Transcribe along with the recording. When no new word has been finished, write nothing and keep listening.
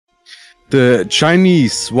The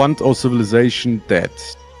Chinese want our civilization dead.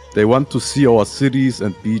 They want to see our cities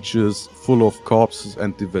and beaches full of corpses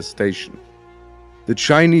and devastation. The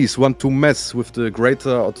Chinese want to mess with the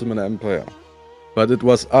greater Ottoman Empire. But it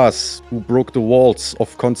was us who broke the walls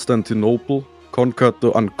of Constantinople, conquered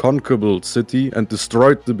the unconquerable city and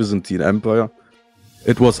destroyed the Byzantine Empire.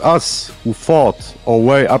 It was us who fought our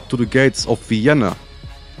way up to the gates of Vienna.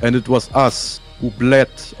 And it was us who bled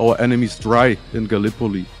our enemies dry in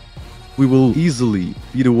Gallipoli. We will easily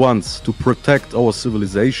be the ones to protect our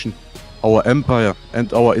civilization, our empire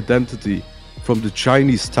and our identity from the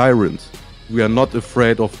Chinese tyrant. We are not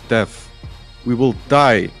afraid of death. We will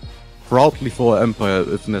die proudly for our empire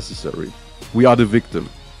if necessary. We are the victim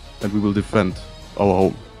and we will defend our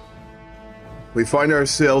home. We find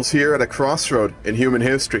ourselves here at a crossroad in human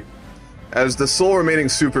history. As the sole remaining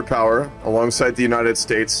superpower, alongside the United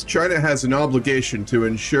States, China has an obligation to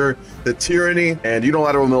ensure that tyranny and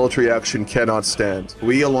unilateral military action cannot stand.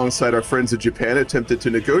 We, alongside our friends in Japan, attempted to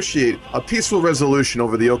negotiate a peaceful resolution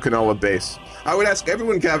over the Okinawa base. I would ask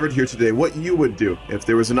everyone gathered here today what you would do if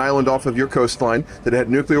there was an island off of your coastline that had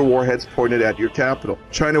nuclear warheads pointed at your capital.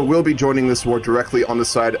 China will be joining this war directly on the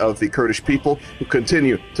side of the Kurdish people, who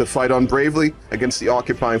continue to fight on bravely against the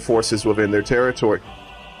occupying forces within their territory.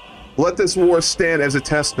 Let this war stand as a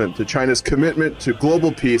testament to China's commitment to global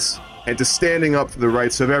peace and to standing up for the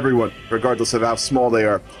rights of everyone, regardless of how small they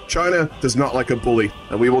are. China does not like a bully,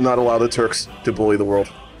 and we will not allow the Turks to bully the world.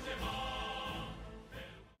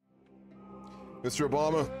 Mr.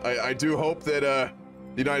 Obama, I do hope that the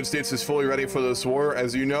United States is fully ready for this war.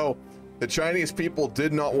 As you know, the Chinese people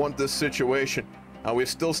did not want this situation. We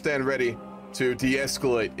still stand ready to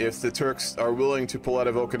de-escalate if the Turks are willing to pull out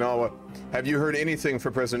of Okinawa. Have you heard anything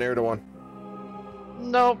from President Erdogan?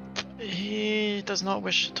 Nope, he does not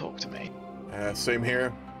wish to talk to me. Same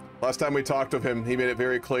here. Last time we talked with him, he made it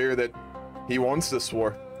very clear that he wants this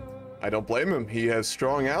war. I don't blame him. He has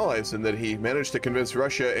strong allies in that he managed to convince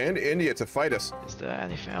Russia and India to fight us. Is there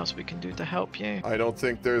anything else we can do to help you? I don't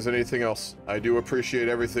think there's anything else. I do appreciate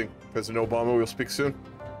everything. President Obama, we'll speak soon.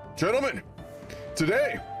 Gentlemen,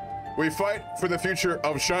 today, we fight for the future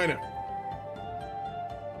of China.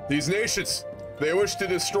 These nations, they wish to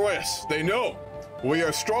destroy us. They know we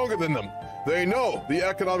are stronger than them. They know the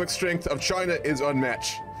economic strength of China is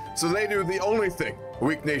unmatched. So they do the only thing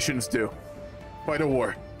weak nations do: fight a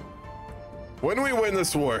war. When we win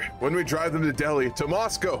this war, when we drive them to Delhi, to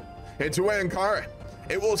Moscow, and to Ankara,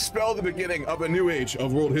 it will spell the beginning of a new age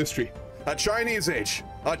of world history. A Chinese age,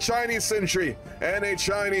 a Chinese century, and a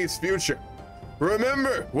Chinese future.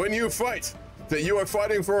 Remember, when you fight, that you are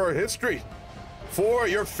fighting for our history, for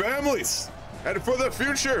your families, and for the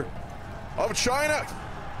future of China.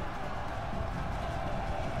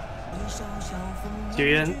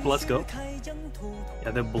 Tyrion, let's go. Yeah,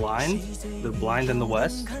 they're blind. They're blind in the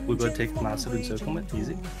west. We're going to take massive encirclement.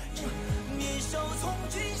 Easy.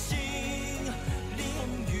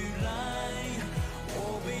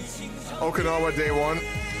 Okinawa, day one.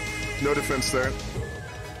 No defense there.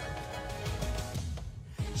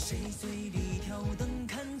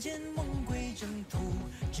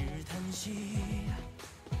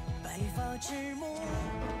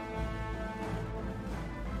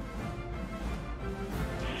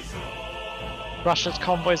 Russia's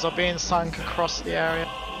convoys are being sunk across the area.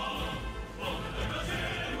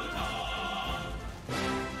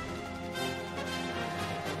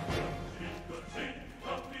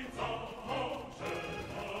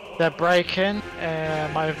 They're breaking.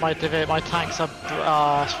 My tanks are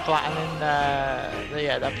flattening.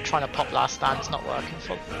 Yeah, they're trying to pop last stand. It's not working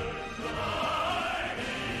for them.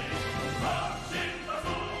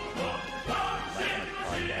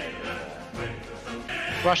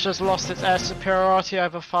 Russia's lost its air superiority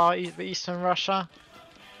over far eastern Russia.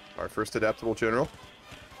 Our first adaptable general.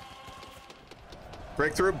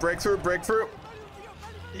 Breakthrough, breakthrough, breakthrough.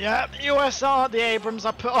 Yeah, the USR, the Abrams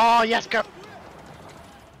are put. Oh, yes, go.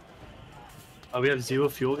 We have 0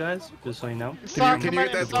 fuel, guys, just so you know. Can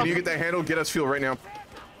you get that handle? Get us fuel right now.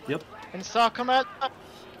 Yep. Encirclement.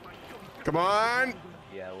 Come on.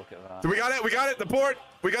 Yeah, look at that. We got it, we got it. The port.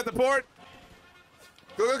 We got the port.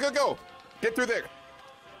 Go, go, go, go. Get through there.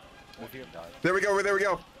 There we go, there we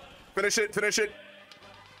go. Finish it, finish it.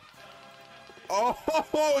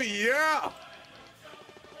 Oh, yeah.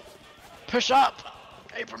 Push up.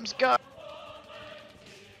 Abrams, go.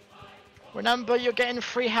 Remember, you're getting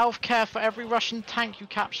free healthcare for every Russian tank you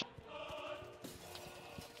capture.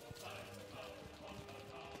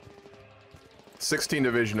 '16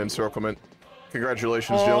 Division encirclement.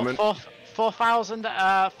 Congratulations, gentlemen.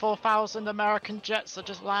 4,000 American jets are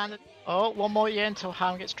just landed. Oh, one more year until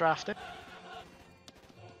Ham gets drafted.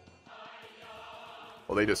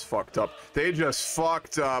 Well, they just fucked up. They just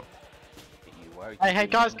fucked up. Hey,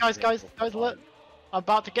 guys, look. I'm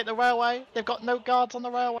about to get the railway. They've got no guards on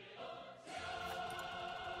the railway.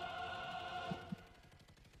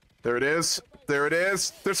 There it is. There it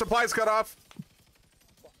is. Their supplies cut off.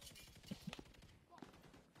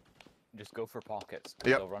 Just go for pockets.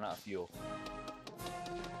 Yep. They'll run out of fuel.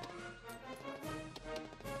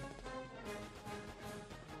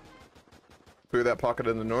 Clear that pocket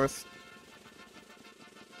in the north.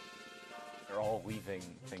 They're all leaving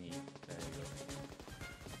thingy. There you go.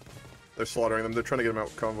 They're slaughtering them. They're trying to get them out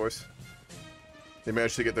with convoys. They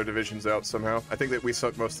managed to get their divisions out somehow. I think that we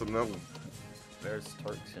sunk most of them though. There's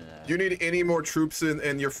Turks in Do you need any more troops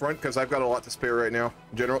in your front? Because I've got a lot to spare right now,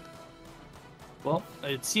 General. Well,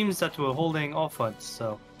 it seems that we're holding all fronts,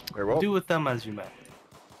 so Very well. do with them as you may. I'm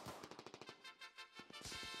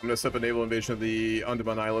gonna set up a naval invasion of the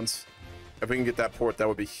Andaman Islands. If we can get that port, that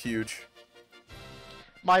would be huge.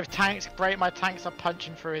 My tanks are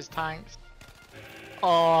punching through his tanks.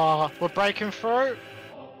 Oh, we're breaking through.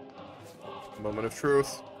 Moment of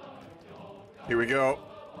truth. Here we go.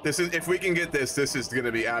 This is, if we can get this, this is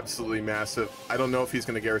gonna be absolutely massive. I don't know if he's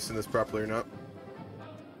gonna garrison this properly or not.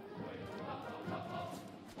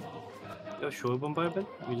 Yeah, sure, bombardment.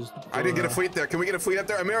 We just. I didn't get a fleet there. Can we get a fleet up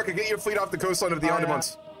there? America, get your fleet off the coastline of the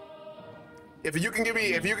Andamans. If you can give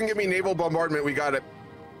me naval bombardment, we got it.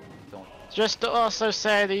 Just to also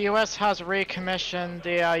say, the US has recommissioned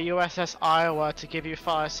the USS Iowa to give you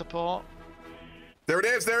fire support. There it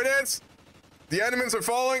is. There it is. The Andamans are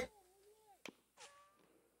falling.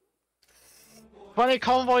 20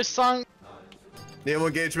 convoys sunk. Naval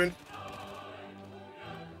engagement.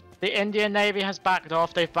 The Indian Navy has backed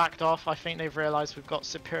off. They've backed off. I think they've realized we've got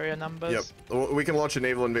superior numbers. Yep. Well, we can launch a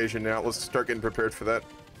naval invasion now. Let's start getting prepared for that.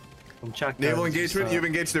 Naval engagement. You've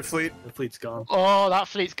engaged their fleet. The fleet's gone. Oh, that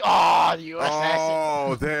fleet's. Oh, the USS.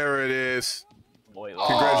 Oh, there it is.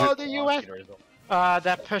 Oh, the US.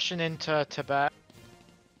 They're pushing into Tibet.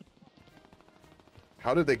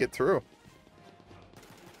 How did they get through?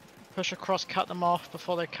 Push across, cut them off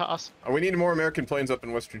before they cut us. Oh, we need more American planes up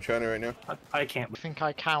in Western China right now. I can't. I think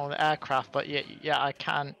I can on the aircraft, but yeah, I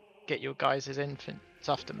can get your guys' infant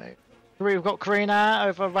stuff to move. We've got Korean Air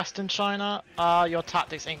over Western China. Your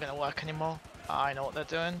tactics ain't gonna work anymore. I know what they're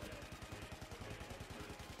doing.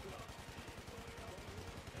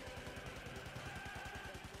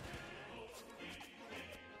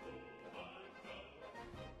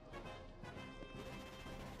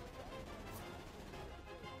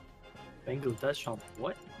 Bangladesh on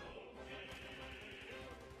what?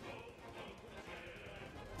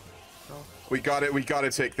 We got it. We got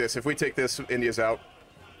to take this. If we take this, India's out.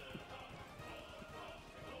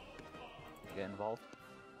 Get involved.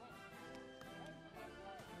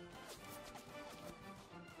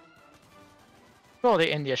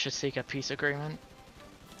 Surely India should seek a peace agreement.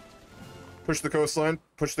 Push the coastline.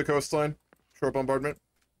 Push the coastline. Short bombardment.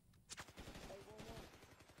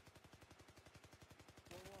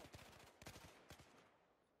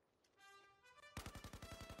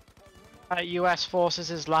 US forces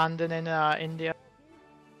is landing in India.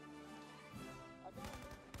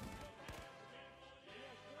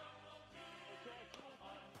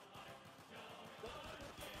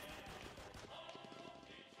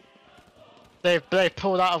 They've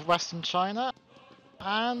pulled out of Western China,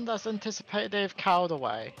 and as anticipated, they've cowed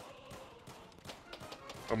away.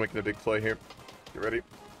 I'm making a big play here. Get ready.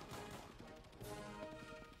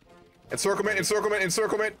 Encirclement! Encirclement!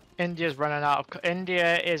 Encirclement! India is running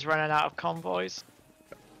out of convoys.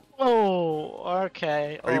 Oh,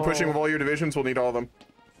 okay. Are you pushing with all your divisions? We'll need all of them.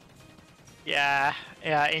 Yeah.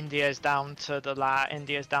 India's down to the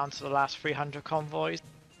last 300 convoys.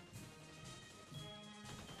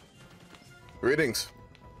 Greetings.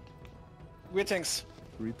 Greetings.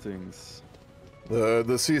 The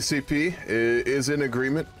CCP is in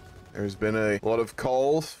agreement. There's been a lot of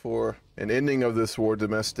calls for an ending of this war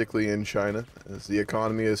domestically in China, as the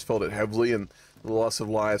economy has felt it heavily and the loss of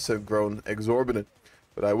lives have grown exorbitant.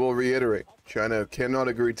 But I will reiterate, China cannot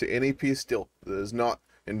agree to any peace deal that does not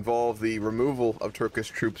involve the removal of Turkish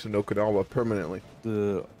troops in Okinawa permanently.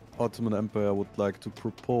 The Ottoman Empire would like to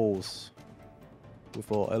propose with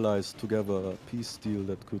our allies together a peace deal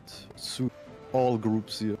that could suit all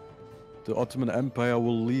groups here. The Ottoman Empire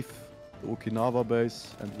will leave the Okinawa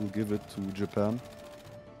base and will give it to Japan.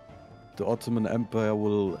 The Ottoman Empire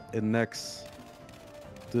will annex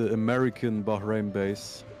the American Bahrain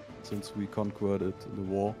base, since we conquered it in the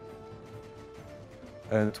war.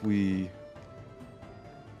 And we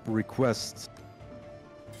request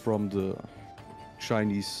from the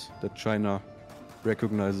Chinese that China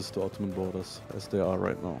recognizes the Ottoman borders as they are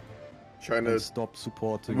right now. China and stop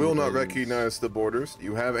supporting. will not rebellions. recognize the borders.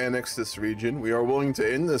 You have annexed this region. We are willing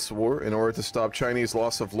to end this war in order to stop Chinese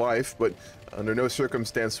loss of life, but under no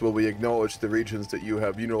circumstance will we acknowledge the regions that you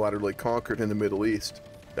have unilaterally conquered in the Middle East.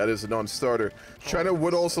 That is a non-starter. China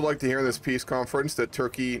would also like to hear in this peace conference that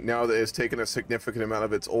Turkey, now that it has taken a significant amount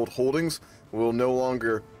of its old holdings, will no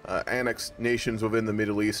longer annex nations within the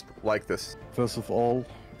Middle East like this. First of all,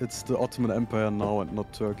 it's the Ottoman Empire now and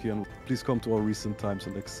not Turkey, and please come to our recent times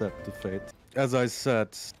and accept the fate. As I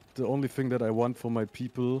said, the only thing that I want for my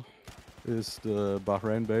people is the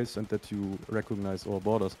Bahrain base and that you recognize our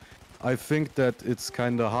borders. I think that it's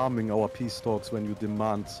kinda harming our peace talks when you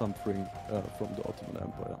demand something from the Ottoman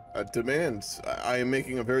Empire. Demands. I am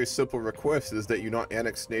making a very simple request, is that you not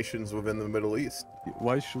annex nations within the Middle East.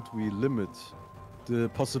 Why should we limit the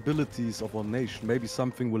possibilities of our nation? Maybe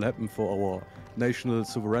something will happen for our national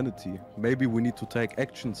sovereignty. Maybe we need to take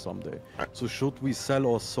action someday. So should we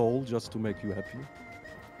sell our soul just to make you happy?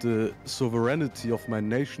 The sovereignty of my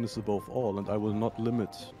nation is above all, and I will not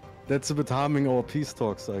limit. That's a bit harming our peace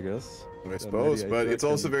talks, I guess. I suppose, but it's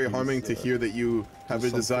also very harming to hear that you have a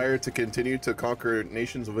desire to continue to conquer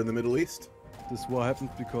nations within the Middle East. This war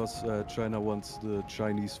happened because China wants the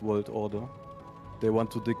Chinese world order. They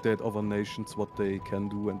want to dictate other nations what they can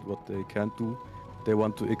do and what they can't do. They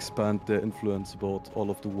want to expand their influence about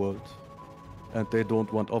all of the world. And they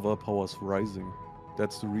don't want other powers rising.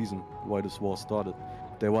 That's the reason why this war started.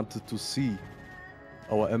 They wanted to see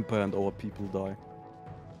our empire and our people die.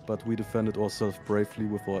 But we defended ourselves bravely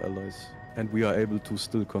with our allies. And we are able to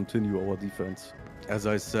still continue our defense. As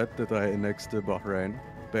I said, that I annexed the Bahrain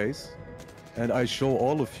base. And I show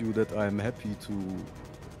all of you that I am happy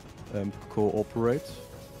to cooperate.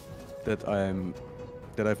 That I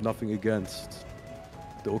have nothing against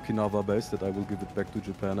the Okinawa base, that I will give it back to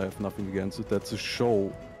Japan. I have nothing against it. That's a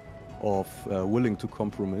show of willing to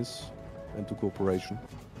compromise and to cooperation.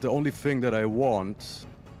 The only thing that I want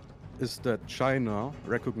is that China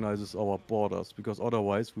recognizes our borders, because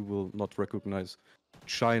otherwise we will not recognize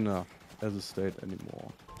China as a state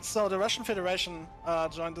anymore. So the Russian Federation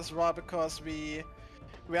joined this war because we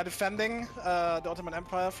are defending the Ottoman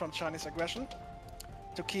Empire from Chinese aggression,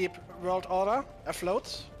 to keep world order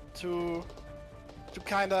afloat, to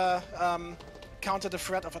kind of counter the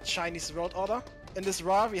threat of a Chinese world order. In this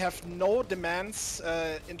war, we have no demands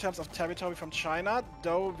in terms of territory from China,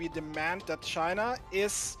 though we demand that China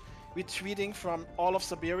is retreating from all of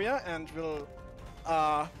Siberia and will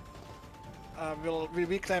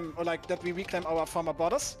reclaim, or like that we reclaim our former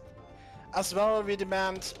borders. As well, we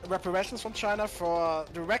demand reparations from China for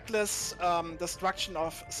the reckless destruction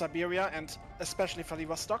of Siberia and especially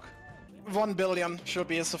Vladivostok. 1 billion should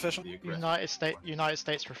be sufficient. United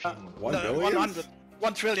States refused. 1 billion?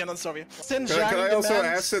 1 trillion, I'm sorry. Can I also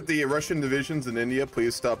ask that the Russian divisions in India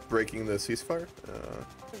please stop breaking the ceasefire?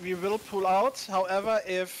 We will pull out, however,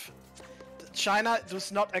 if China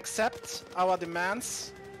does not accept our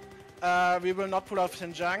demands, we will not pull out of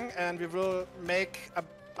Xinjiang, and we will make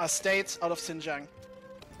a state out of Xinjiang.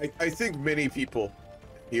 I think many people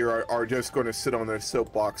here are just going to sit on their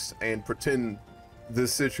soapbox and pretend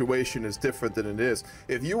this situation is different than it is.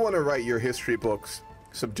 If you want to write your history books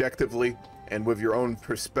subjectively and with your own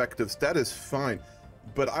perspectives, that is fine.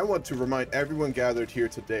 But I want to remind everyone gathered here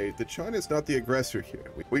today that China is not the aggressor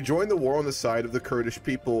here. We joined the war on the side of the Kurdish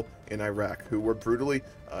people in Iraq, who were brutally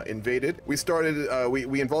invaded. We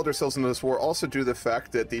involved ourselves in this war also due to the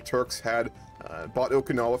fact that the Turks had bought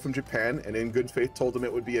Okinawa from Japan and in good faith told them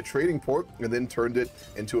it would be a trading port, and then turned it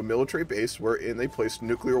into a military base wherein they placed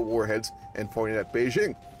nuclear warheads and pointed at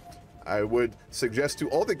Beijing. I would suggest to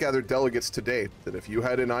all the gathered delegates today that if you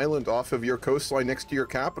had an island off of your coastline next to your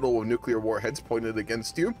capital with nuclear warheads pointed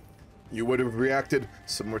against you, you would have reacted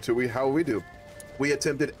similar to how we do. We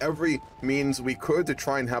attempted every means we could to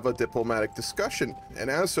try and have a diplomatic discussion, and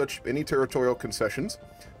as such, any territorial concessions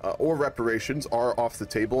or reparations are off the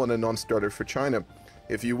table and a non-starter for China.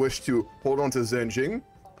 If you wish to hold on to Xinjiang,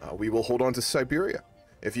 we will hold on to Siberia.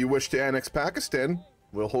 If you wish to annex Pakistan,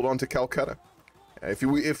 we'll hold on to Calcutta. If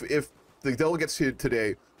the delegates here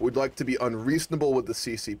today would like to be unreasonable with the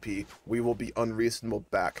CCP, we will be unreasonable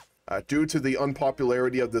back. Due to the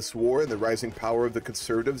unpopularity of this war and the rising power of the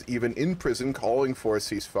conservatives, even in prison, calling for a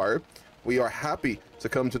ceasefire, we are happy to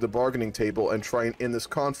come to the bargaining table and try and end this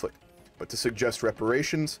conflict. But to suggest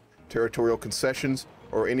reparations, territorial concessions,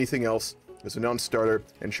 or anything else is a non-starter,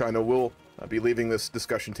 and China will be leaving this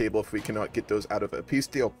discussion table if we cannot get those out of a peace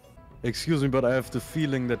deal. Excuse me, but I have the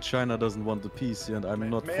feeling that China doesn't want the peace, and I'm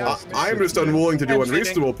not forced to I'm sit just here. unwilling to do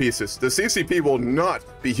unreasonable pieces. The CCP will not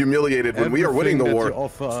be humiliated when we are winning the Everything war. that you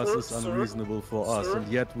offer us is unreasonable for us, and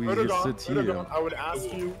yet we sit here. I would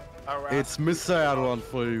ask you It's Mr. Erdogan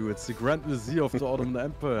for you. It's the Grand Vizier of the Ottoman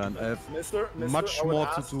Empire, and I have much more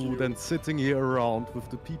to do than sitting here around with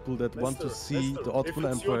the people that want to see the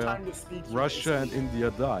Ottoman Empire, Russia and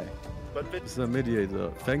India die. Mr.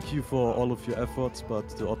 Mediator, thank you for all of your efforts, but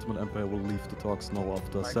the Ottoman Empire will leave the talks now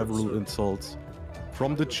after several insults.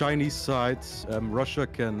 From the Chinese side, Russia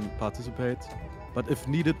can participate, but if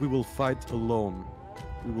needed, we will fight alone.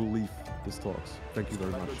 We will leave these talks. Thank you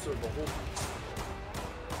very much.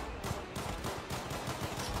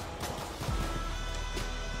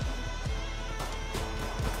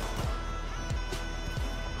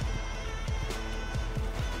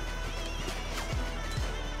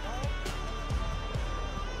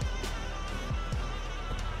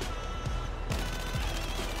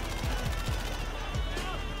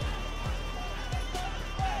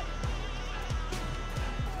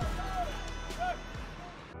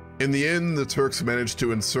 In the end, the Turks managed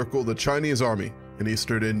to encircle the Chinese army in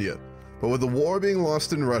eastern India, but with the war being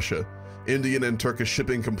lost in Russia, Indian and Turkish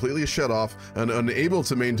shipping completely shut off and unable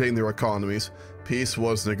to maintain their economies, peace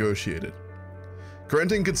was negotiated.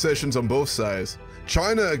 Granting concessions on both sides,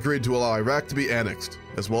 China agreed to allow Iraq to be annexed,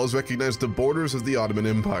 as well as recognize the borders of the Ottoman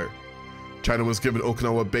Empire. China was given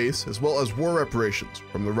Okinawa base, as well as war reparations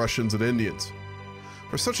from the Russians and Indians.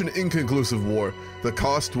 For such an inconclusive war, the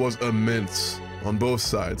cost was immense on both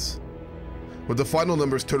sides, with the final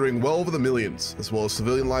numbers totaling well over the millions, as well as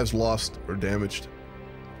civilian lives lost or damaged.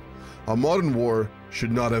 A modern war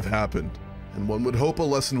should not have happened, and one would hope a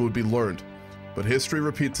lesson would be learned, but history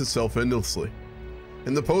repeats itself endlessly.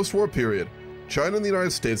 In the post-war period, China and the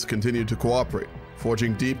United States continued to cooperate,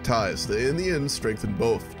 forging deep ties that in the end strengthened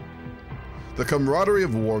both. The camaraderie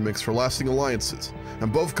of war makes for lasting alliances,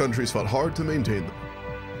 and both countries fought hard to maintain them.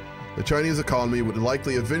 The Chinese economy would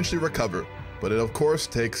likely eventually recover, but it of course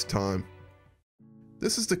takes time.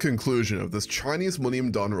 This is the conclusion of this Chinese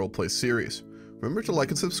Millennium Dawn roleplay series. Remember to like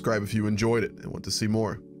and subscribe if you enjoyed it and want to see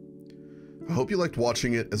more. I hope you liked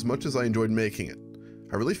watching it as much as I enjoyed making it.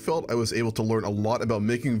 I really felt I was able to learn a lot about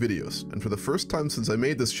making videos, and for the first time since I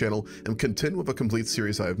made this channel, I'm content with a complete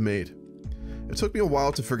series I have made. It took me a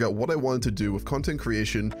while to figure out what I wanted to do with content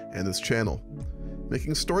creation and this channel.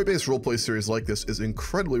 Making story-based roleplay series like this is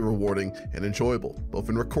incredibly rewarding and enjoyable, both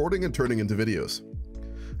in recording and turning into videos.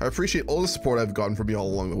 I appreciate all the support I've gotten from you all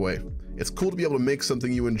along the way. It's cool to be able to make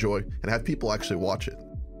something you enjoy and have people actually watch it.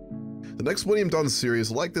 The next Millennium Dawn series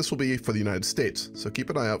like this will be for the United States, so keep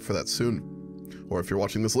an eye out for that soon. Or if you're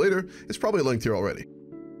watching this later, it's probably linked here already.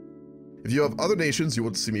 If you have other nations you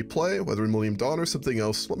want to see me play, whether in Millennium Dawn or something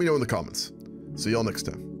else, let me know in the comments. See y'all next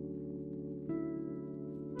time.